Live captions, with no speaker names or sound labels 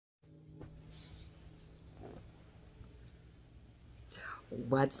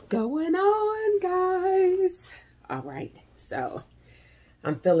What's going on, guys? All right, so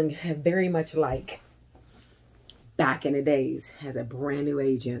I'm feeling very much like back in the days as a brand new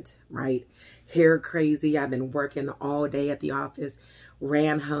agent, right? Hair crazy. I've been working all day at the office,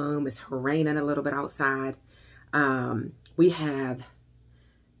 ran home. It's raining a little bit outside. We have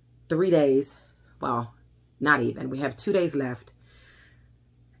 3 days. Well, not even. We have 2 days left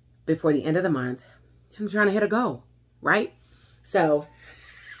before the end of the month. I'm trying to hit a goal, right? So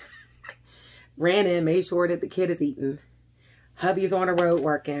ran in, made sure that the kid is eating. Hubby's on the road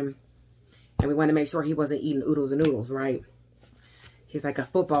working. And we want to make sure he wasn't eating oodles and noodles, right? He's like a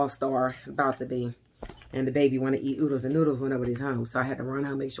football star, about to be. And the baby want to eat oodles and noodles whenever he's home. So I had to run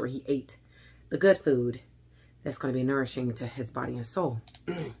home, make sure he ate the good food that's going to be nourishing to his body and soul.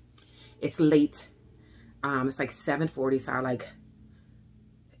 It's late. It's like 7:40, so I like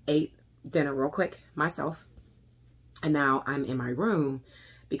ate dinner real quick myself. And now I'm in my room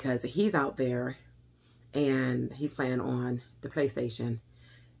because he's out there and he's playing on the PlayStation.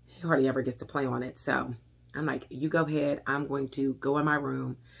 He hardly ever gets to play on it. So I'm like, you go ahead. I'm going to go in my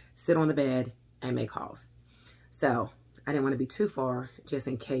room, sit on the bed, and make calls. So I didn't want to be too far just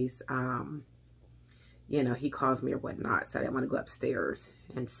in case, you know, he calls me or whatnot. So I didn't want to go upstairs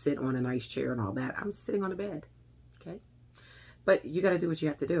and sit on a nice chair and all that. I'm sitting on the bed, okay? But you got to do what you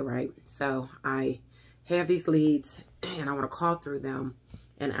have to do, right? So I have these leads and I want to call through them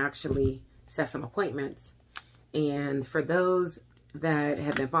and actually set some appointments. And for those that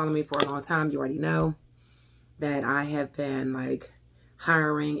have been following me for a long time, you already know that I have been like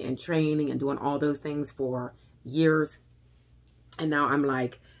hiring and training and doing all those things for years. And now I'm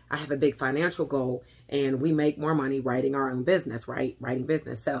like, I have a big financial goal and we make more money writing our own business, right? Writing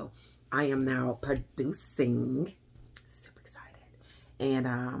business. So I am now producing, super excited,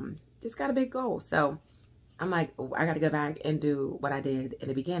 and just got a big goal. So I'm like, I got to go back and do what I did in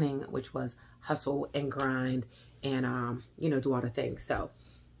the beginning, which was hustle and grind and, you know, do all the things. So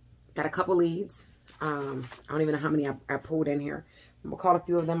got a couple leads. I don't even know how many I pulled in here. I'm going to call a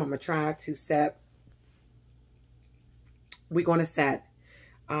few of them. I'm going to try to set, we're going to set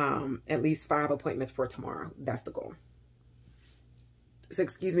at least 5 appointments for tomorrow. That's the goal. So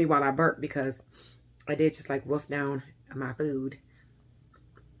excuse me while I burp because I did just like wolf down my food.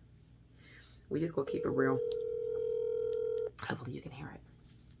 We just gonna keep it real. Hopefully you can hear it.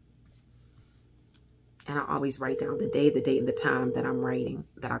 And I always write down the day, the date, and the time that I'm writing,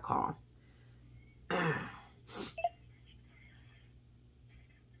 that I call.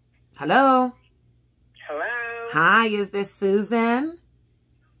 Hello? Hello? Hi, is this Susan?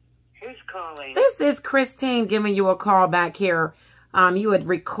 Who's calling? This is Christine giving you a call back here. You had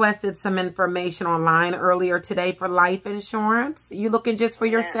requested some information online earlier today for life insurance. You looking just for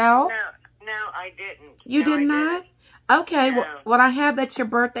yourself? No, I didn't. You did not? Okay, No. well, I have that your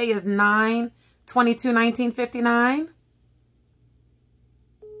birthday is 9/22/1959.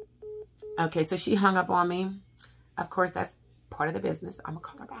 Okay, so she hung up on me. Of course, that's part of the business. I'm going to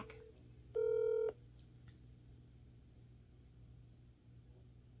call her back.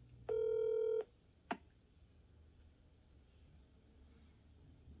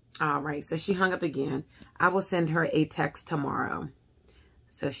 All right, so she hung up again. I will send her a text tomorrow.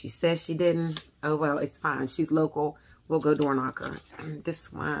 So she says she didn't. Oh, well, it's fine. She's local. We'll go door knocker. This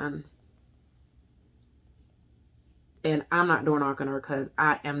one. And I'm not door knocking her because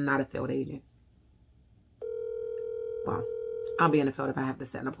I am not a field agent. Well, I'll be in the field if I have to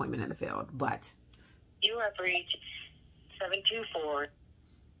set an appointment in the field, but. You have reached 724.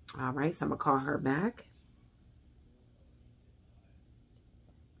 All right, so I'm going to call her back.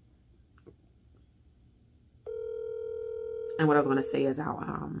 And what I was going to say is I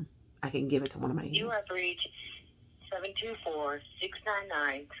can give it to one of my agents. You have reached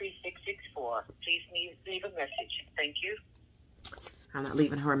 724-699-3664. Please leave a message. Thank you. I'm not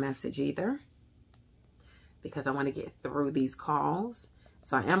leaving her a message either because I want to get through these calls.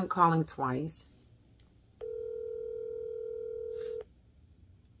 So I am calling twice.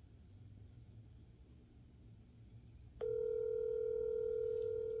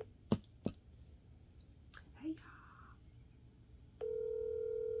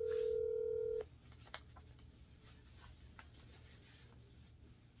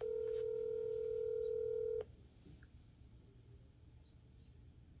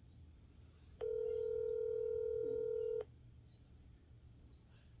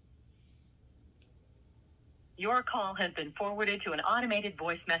 Your call has been forwarded to an automated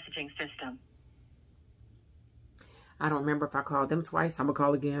voice messaging system. I don't remember if I called them twice. I'm going to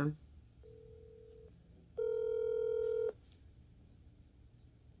call again.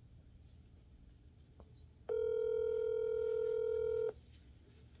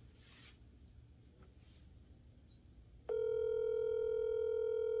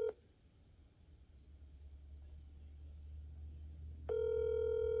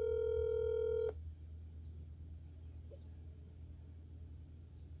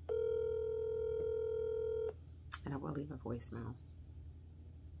 will leave a voicemail.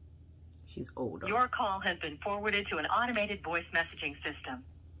 She's older. Your call has been forwarded to an automated voice messaging system.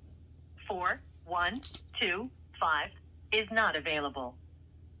 4125 is not available.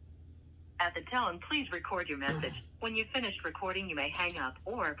 At the tone, please record your message. When you've finished recording, you may hang up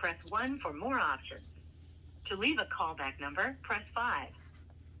or press 1 for more options. To leave a callback number, press 5.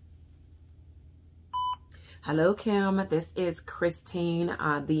 Hello, Kim. This is Christine,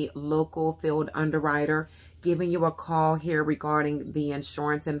 the local field underwriter, giving you a call here regarding the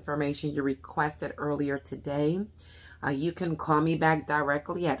insurance information you requested earlier today. You can call me back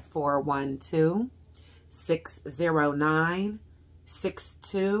directly at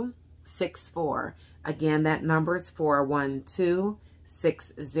 412-609-6264. Again, that number is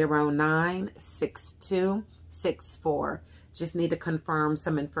 412-609-6264. Just need to confirm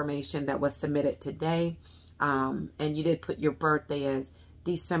some information that was submitted today. And you did put your birthday as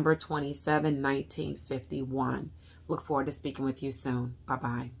December 27, 1951. Look forward to speaking with you soon.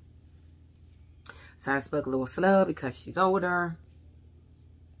 Bye-bye. So I spoke a little slow because she's older.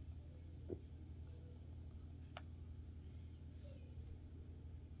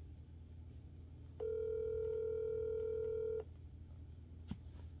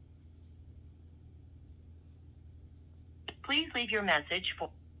 Please leave your message for...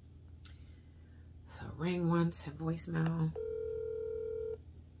 So ring once, voicemail.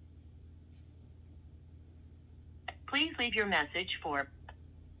 Please leave your message for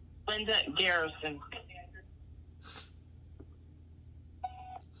Linda Garrison.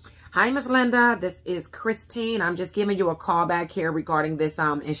 Hi, Miss Linda. This is Christine. I'm just giving you a call back here regarding this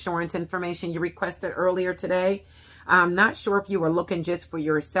insurance information you requested earlier today. I'm not sure if you were looking just for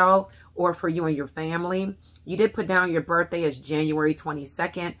yourself or for you and your family. You did put down your birthday as January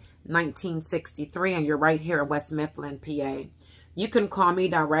 22nd, 1963, and you're right here in West Mifflin, PA. You can call me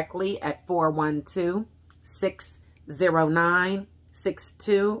directly at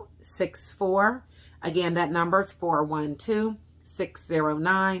 412-609-6264. Again, that number is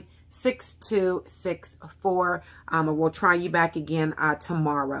 412-609-6264. And we'll try you back again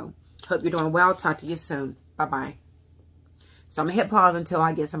tomorrow. Hope you're doing well. Talk to you soon. Bye-bye. So I'm going to hit pause until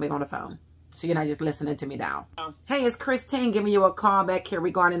I get somebody on the phone, so you're not just listening to me now. Hey, it's Christine giving you a call back here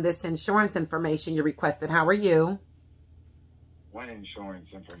regarding this insurance information you requested. How are you? What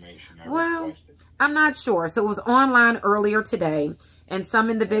insurance information I requested? I'm not sure. So it was online earlier today, and some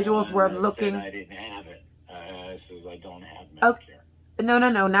individuals were looking. I didn't have it. It says I don't have Medicare. Oh,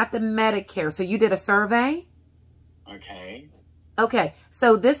 no, not the Medicare. So you did a survey? Okay. Okay,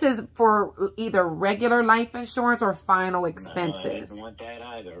 so this is for either regular life insurance or final expenses. No, I didn't want that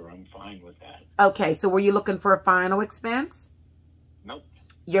either. I'm fine with that. Okay, so were you looking for a final expense? Nope.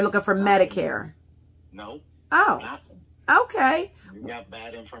 You're looking for Nothing. Medicare? Nope. Oh. Nothing. Okay. You got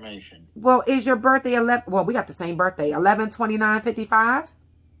bad information. Well, is your birthday 11? Well, we got the same birthday, 11/29/55.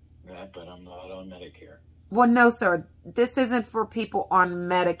 Yeah, but I'm not on Medicare. Well, no, sir. This isn't for people on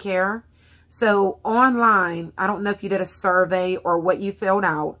Medicare. So online, I don't know if you did a survey or what you filled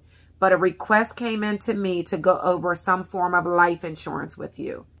out, but a request came in to me to go over some form of life insurance with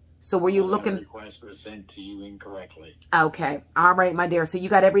you. So were you looking? The request was sent to you incorrectly. Okay. All right, my dear. So you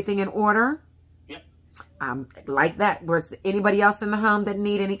got everything in order? Yep. Like that. Was anybody else in the home that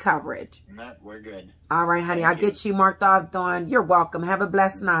need any coverage? No, we're good. All right, honey. I'll get you marked off, Dawn. You're welcome. Have a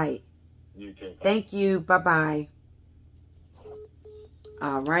blessed night. You too. Thank you. Bye-bye.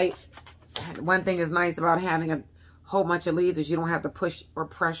 All right. One thing is nice about having a whole bunch of leads is you don't have to push or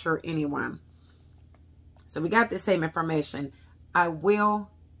pressure anyone. So we got the same information. I will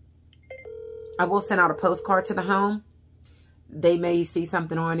send out a postcard to the home. They may see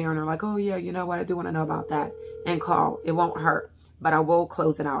something on there and they're like, oh yeah, you know what? I do want to know about that. And call. It won't hurt. But I will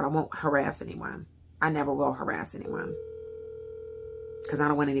close it out. I won't harass anyone. I never will harass anyone. Because I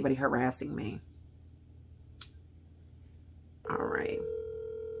don't want anybody harassing me. All right.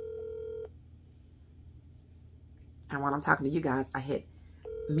 And while I'm talking to you guys, I hit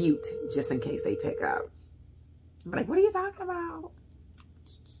mute just in case they pick up. I'm like, what are you talking about?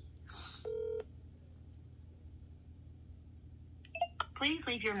 Please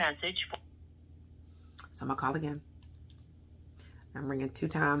leave your message for... So I'm going to call again. I'm ringing 2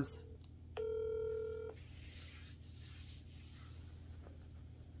 times.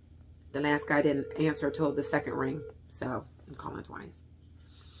 The last guy didn't answer till the second ring. So I'm calling twice.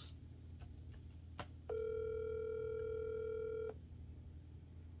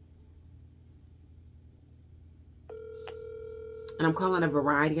 And I'm calling a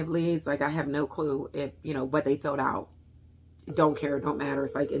variety of leads. Like, I have no clue if, you know, what they filled out. Don't care. Don't matter.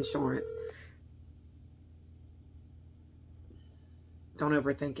 It's like insurance. Don't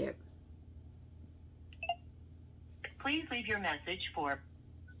overthink it. Please leave your message for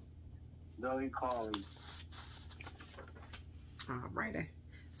Billy calling. Alrighty.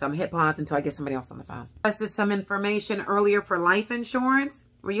 So I'm hit pause until I get somebody else on the phone. Requested some information earlier for life insurance.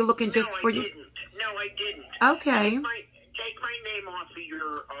 Were you looking just for you? No, I didn't. Okay. Take my name off of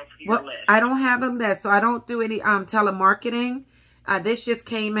your Well, list. I don't have a list, so I don't do any telemarketing. This just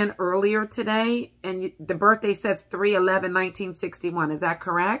came in earlier today, and the birthday says 3/11/1961. Is that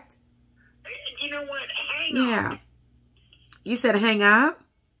correct? You know what? Hang Yeah. on. You said hang up?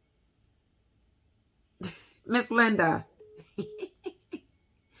 Miss Linda.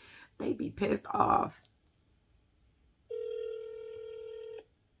 They be pissed off.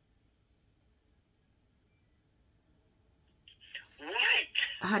 What?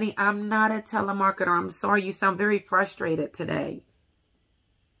 Honey, I'm not a telemarketer. I'm sorry. You sound very frustrated today.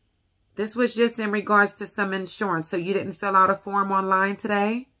 This was just in regards to some insurance. So you didn't fill out a form online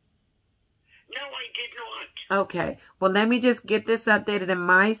today? No, I did not. Okay. Well, let me just get this updated in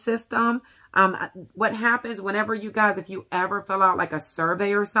my system. What happens whenever you guys, if you ever fill out like a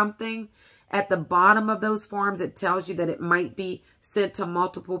survey or something, at the bottom of those forms, it tells you that it might be sent to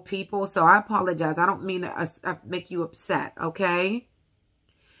multiple people. So I apologize. I don't mean to make you upset. Okay.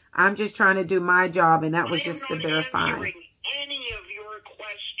 I'm just trying to do my job, and that was just to verify. Answering any of your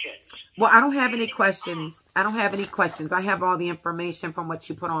questions. Well, I don't have any questions. I don't have any questions. I have all the information from what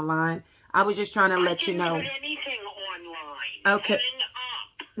you put online. I was just trying to let you know. I didn't put anything online. Okay.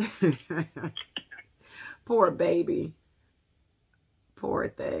 Hang up. Poor baby. Poor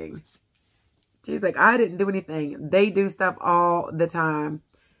thing. She's like, I didn't do anything. They do stuff all the time.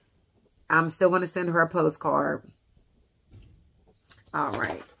 I'm still going to send her a postcard. All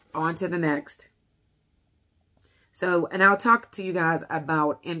right. On to the next. So, and I'll talk to you guys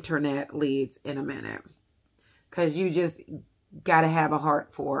about internet leads in a minute. Because you just got to have a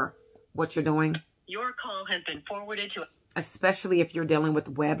heart for what you're doing. your call has been forwarded to... Especially if you're dealing with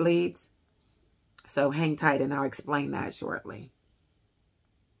web leads. So hang tight and I'll explain that shortly.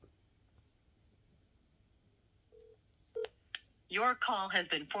 Your call has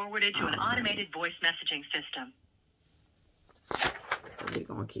been forwarded to an automated voice messaging system. So we're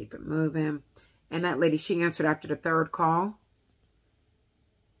going to keep it moving. And that lady, she answered after the third call.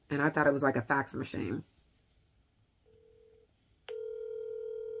 And I thought it was like a fax machine.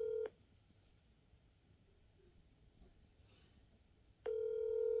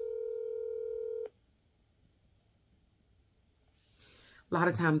 A lot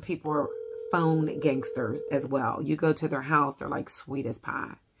of times people are phone gangsters as well. You go to their house, they're like sweet as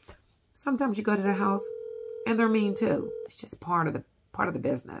pie. Sometimes you go to their house and they're mean too. It's just part of the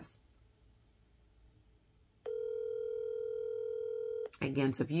business.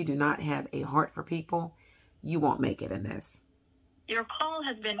 Again, so if you do not have a heart for people, you won't make it in this. Your call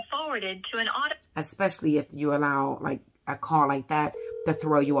has been forwarded to an auto... Especially if you allow like a call like that to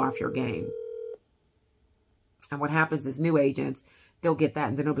throw you off your game. And what happens is new agents, they'll get that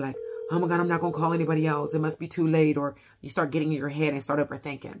and then they'll be like, oh my God, I'm not going to call anybody else. It must be too late. Or you start getting in your head and start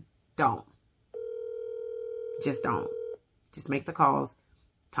overthinking. Don't. Just don't. Just make the calls,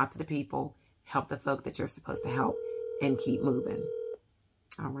 talk to the people, help the folk that you're supposed to help, and keep moving.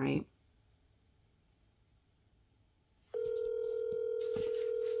 All right.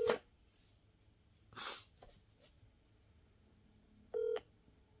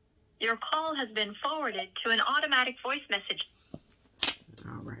 Your call has been forwarded to an automatic voice message.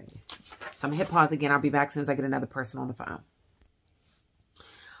 All right. So I'm going to hit pause again. I'll be back as soon as I get another person on the phone.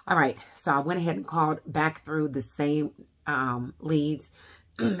 All right. So I went ahead and called back through the same leads.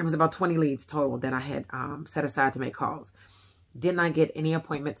 There was about 20 leads total that I had set aside to make calls. Did not get any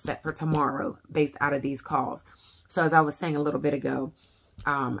appointments set for tomorrow based out of these calls. So as I was saying a little bit ago,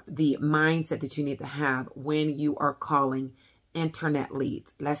 the mindset that you need to have when you are calling internet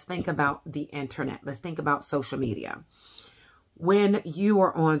leads. Let's think about the internet. Let's think about social media. When you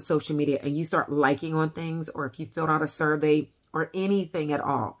are on social media and you start liking on things, or if you filled out a survey or anything at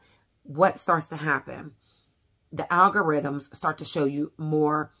all, what starts to happen? The algorithms start to show you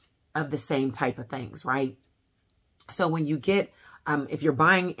more of the same type of things, right? So when you get, if you're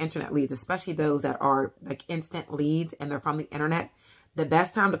buying internet leads, especially those that are like instant leads and they're from the internet, the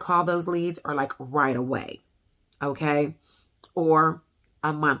best time to call those leads are like right away, okay? Or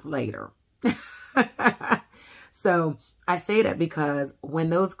a month later. So I say that because when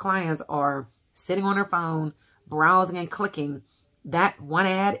those clients are sitting on their phone, browsing and clicking, that one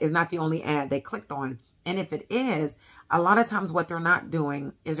ad is not the only ad they clicked on. And if it is, a lot of times what they're not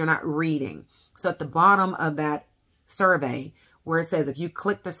doing is they're not reading. So at the bottom of that survey where it says, if you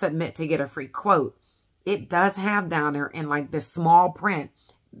click the submit to get a free quote, it does have down there in like this small print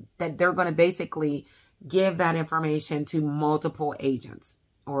that they're going to basically give that information to multiple agents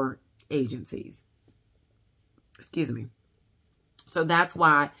or agencies. Excuse me. So that's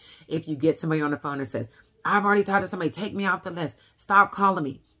why if you get somebody on the phone that says, I've already talked to somebody, take me off the list, stop calling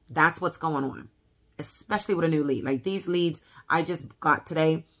me. That's what's going on, especially with a new lead. Like these leads I just got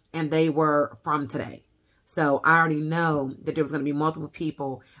today, and they were from today. So I already know that there was going to be multiple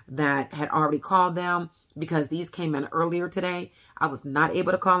people that had already called them because these came in earlier today. I was not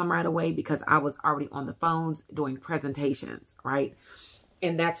able to call them right away because I was already on the phones doing presentations, right?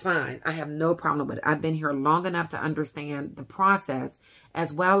 And that's fine. I have no problem with it. I've been here long enough to understand the process,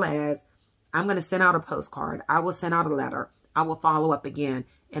 as well as I'm going to send out a postcard. I will send out a letter. I will follow up again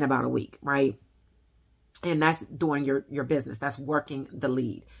in about a week, right? And that's doing your business. That's working the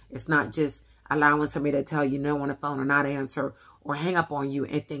lead. It's not just allowing somebody to tell you no on the phone or not answer or hang up on you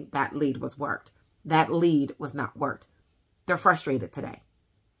and think that lead was worked. That lead was not worked. They're frustrated today,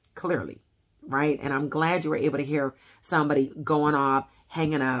 clearly, right? And I'm glad you were able to hear somebody going off,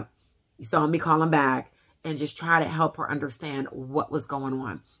 hanging up. You saw me call them back and just try to help her understand what was going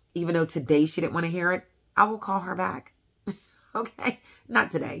on. Even though today she didn't want to hear it, I will call her back. Okay?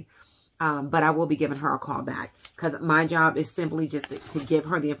 Not today. But I will be giving her a call back because my job is simply just to give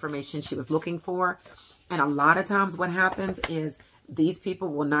her the information she was looking for. And a lot of times what happens is these people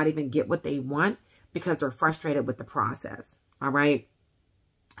will not even get what they want because they're frustrated with the process. All right.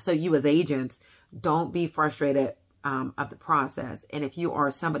 So you as agents, don't be frustrated of the process. And if you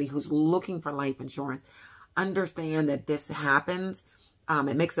are somebody who's looking for life insurance, understand that this happens.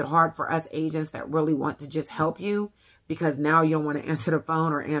 It makes it hard for us agents that really want to just help you, because now you don't want to answer the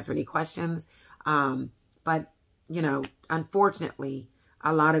phone or answer any questions. But, you know, unfortunately,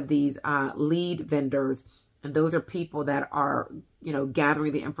 a lot of these lead vendors, and those are people that are, you know,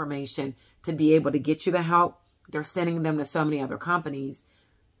 gathering the information to be able to get you the help. They're sending them to so many other companies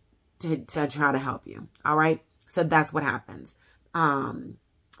to try to help you. All right. So that's what happens.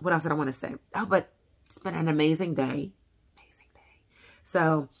 What else did I want to say? Oh, but it's been an amazing day.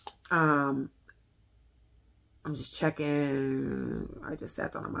 So, I'm just checking. I just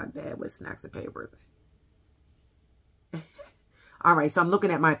sat down on my bed with snacks and paper. All right. So I'm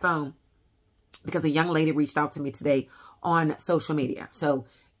looking at my phone because a young lady reached out to me today on social media. So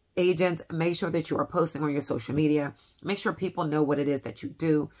agents, make sure that you are posting on your social media. Make sure people know what it is that you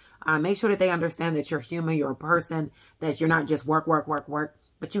do. Make sure that they understand that you're human, you're a person, that you're not just work,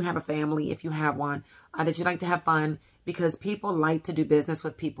 but you have a family, if you have one, that you like to have fun, because people like to do business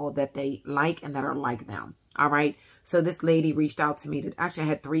with people that they like and that are like them. All right. So this lady reached out to me. Actually, I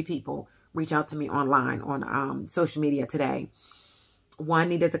had 3 people reach out to me online on social media today. One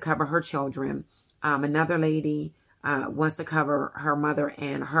needed to cover her children. Another lady wants to cover her mother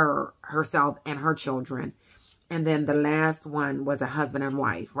and herself and her children. And then the last one was a husband and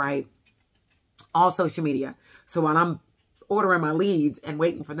wife, right? All social media. So while I'm ordering my leads and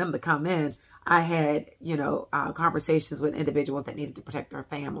waiting for them to come in, I had, you know, conversations with individuals that needed to protect their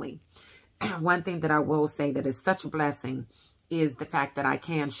family. One thing that I will say that is such a blessing is the fact that I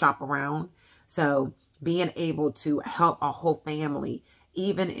can shop around. So being able to help a whole family,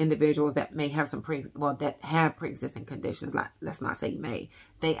 even individuals that may have some that have pre-existing conditions, let's not say may,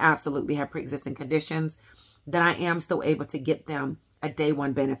 they absolutely have pre-existing conditions, that I am still able to get them a day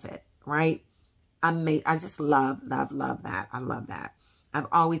one benefit, right? I just love that. I love that. I've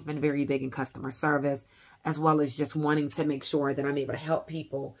always been very big in customer service, as well as just wanting to make sure that I'm able to help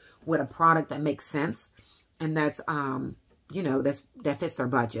people with a product that makes sense and that's, you know, that fits their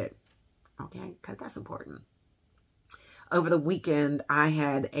budget. Okay, because that's important. Over the weekend, I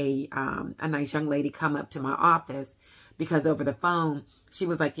had a nice young lady come up to my office because over the phone, she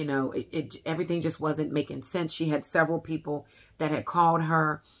was like, you know, everything just wasn't making sense. She had several people that had called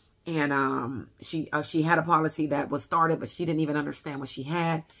her, and she had a policy that was started, but she didn't even understand what she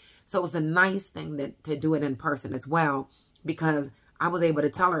had. So it was a nice thing to do it in person as well, because I was able to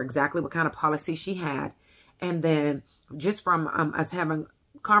tell her exactly what kind of policy she had. And then just from us having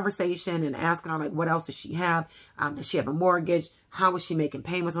conversation and asking her, like, what else does she have? Does she have a mortgage? How was she making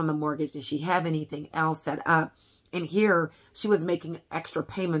payments on the mortgage? Did she have anything else set up? And here she was making extra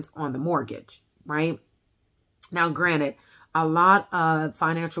payments on the mortgage, right? Now, granted, a lot of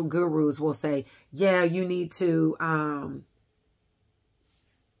financial gurus will say, yeah, you need to,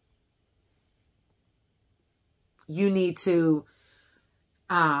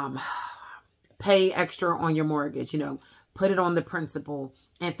 pay extra on your mortgage, you know, put it on the principal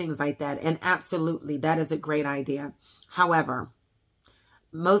and things like that. And absolutely, that is a great idea. However,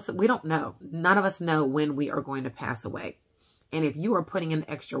 we don't know. None of us know when we are going to pass away. And if you are putting an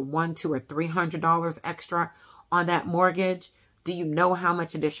extra $100, $200, or $300 extra on that mortgage, Do you know how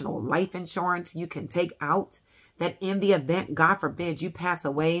much additional life insurance you can take out that in the event, God forbid, you pass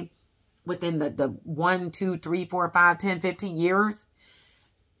away within the 1, 2, 3, 4, 5, 10, 15 years?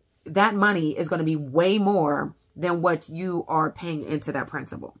 That money is going to be way more than what you are paying into that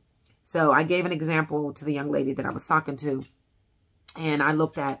principal. So I gave an example to the young lady that I was talking to, and I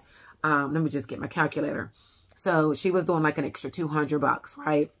looked at, let me just get my calculator. So she was doing like an extra $200,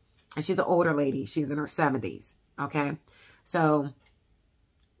 right? And she's an older lady. She's in her 70s. Okay. So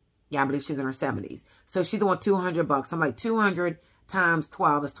yeah, I believe she's in her 70s. So she's doing $200. I'm like, 200 times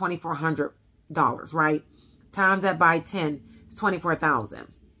 12 is $2,400, right? Times that by 10 is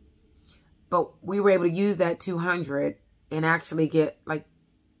 24,000. But we were able to use that 200 and actually get like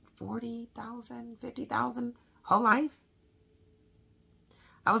 40,000, 50,000 whole life.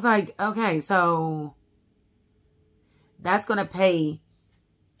 I was like, okay, so that's going to pay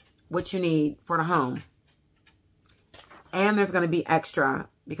what you need for the home. And there's going to be extra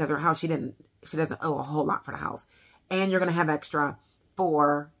because her house, she doesn't owe a whole lot for the house. And you're going to have extra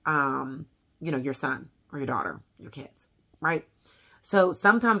for, your son or your daughter, your kids, right? So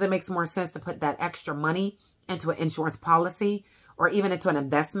sometimes it makes more sense to put that extra money into an insurance policy or even into an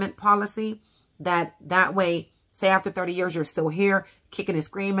investment policy that way, say after 30 years, you're still here, kicking and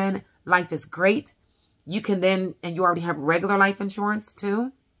screaming. Life is great. You can then, and you already have regular life insurance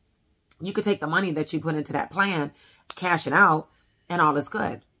too. You could take the money that you put into that plan, cash it out, and all is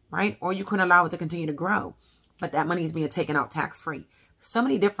good, right? Or you can allow it to continue to grow, but that money is being taken out tax-free. So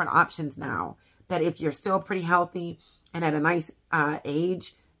many different options now that if you're still pretty healthy and at a nice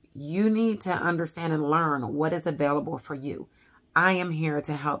age, you need to understand and learn what is available for you. I am here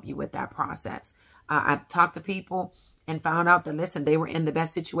to help you with that process. I've talked to people and found out that, listen, they were in the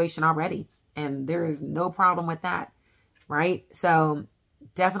best situation already, and there is no problem with that, right? So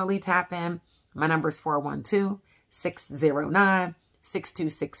definitely tap in. My number is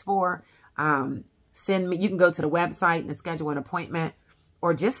 412-609-6264. Send me, you can go to the website and schedule an appointment,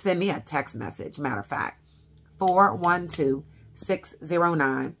 or just send me a text message. Matter of fact,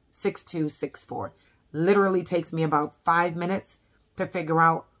 412-609-6264. Literally takes me about 5 minutes to figure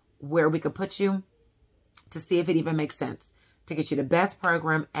out where we could put you, to see if it even makes sense, to get you the best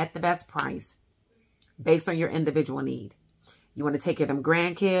program at the best price based on your individual need. You want to take care of them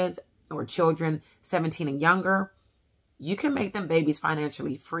grandkids or children 17 and younger, you can make them babies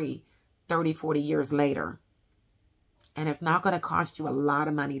financially free 30, 40 years later. And it's not going to cost you a lot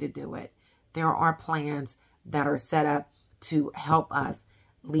of money to do it. There are plans that are set up to help us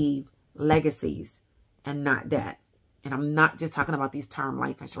leave legacies and not debt. And I'm not just talking about these term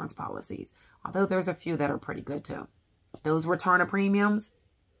life insurance policies, although there's a few that are pretty good too. Those return of premiums,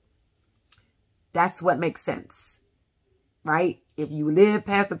 that's what makes sense, right? If you live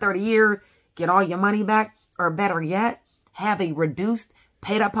past the 30 years, get all your money back, or better yet, have a reduced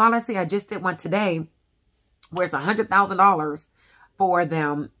paid up policy. I just did one today where it's $100,000 for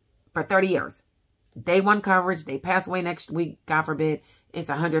them for 30 years. Day one coverage, they pass away next week, God forbid,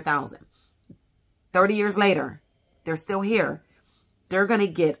 it's $100,000. 30 years later, they're still here. They're going to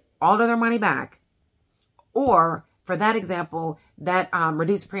get all of their money back. Or for that example, that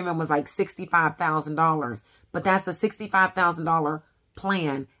reduced premium was like $65,000. But that's a $65,000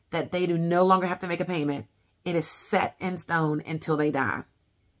 plan that they do no longer have to make a payment. It is set in stone until they die.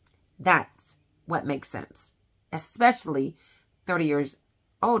 That's what makes sense. Especially 30 years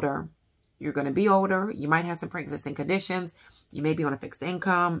older. You're going to be older. You might have some pre-existing conditions. You may be on a fixed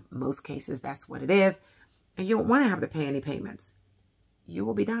income. Most cases, that's what it is. And you don't want to have to pay any payments. You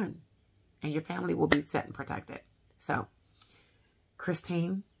will be done. And your family will be set and protected. So,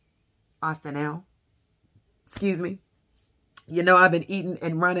 Christine, Austin L. Excuse me. You know I've been eating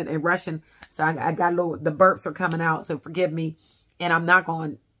and running and rushing. So I got a little, the burps are coming out. So forgive me. And I'm not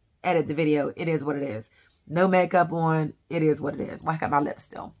going to edit the video. It is what it is. No makeup on. It is what it is. Well, I got my lips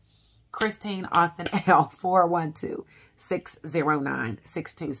still. Christine Austin L.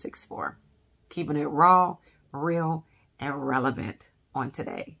 412-609-6264. Keeping it raw, real, and relevant on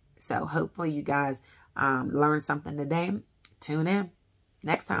today. So hopefully you guys learned something today. Tune in.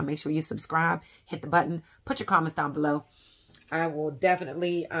 Next time, make sure you subscribe. Hit the button. Put your comments down below. I will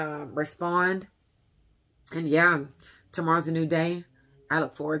definitely respond. And yeah, tomorrow's a new day. I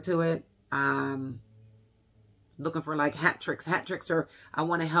look forward to it. Looking for like hat tricks. Hat tricks are, I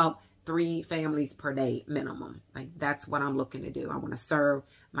want to help 3 families per day minimum. Like that's what I'm looking to do. I want to serve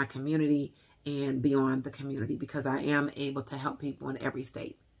my community and beyond the community because I am able to help people in every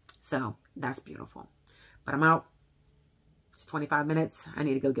state. So that's beautiful. But I'm out. It's 25 minutes. I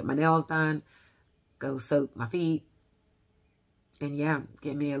need to go get my nails done. Go soak my feet. And yeah,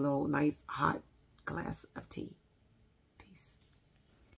 get me a little nice hot glass of tea.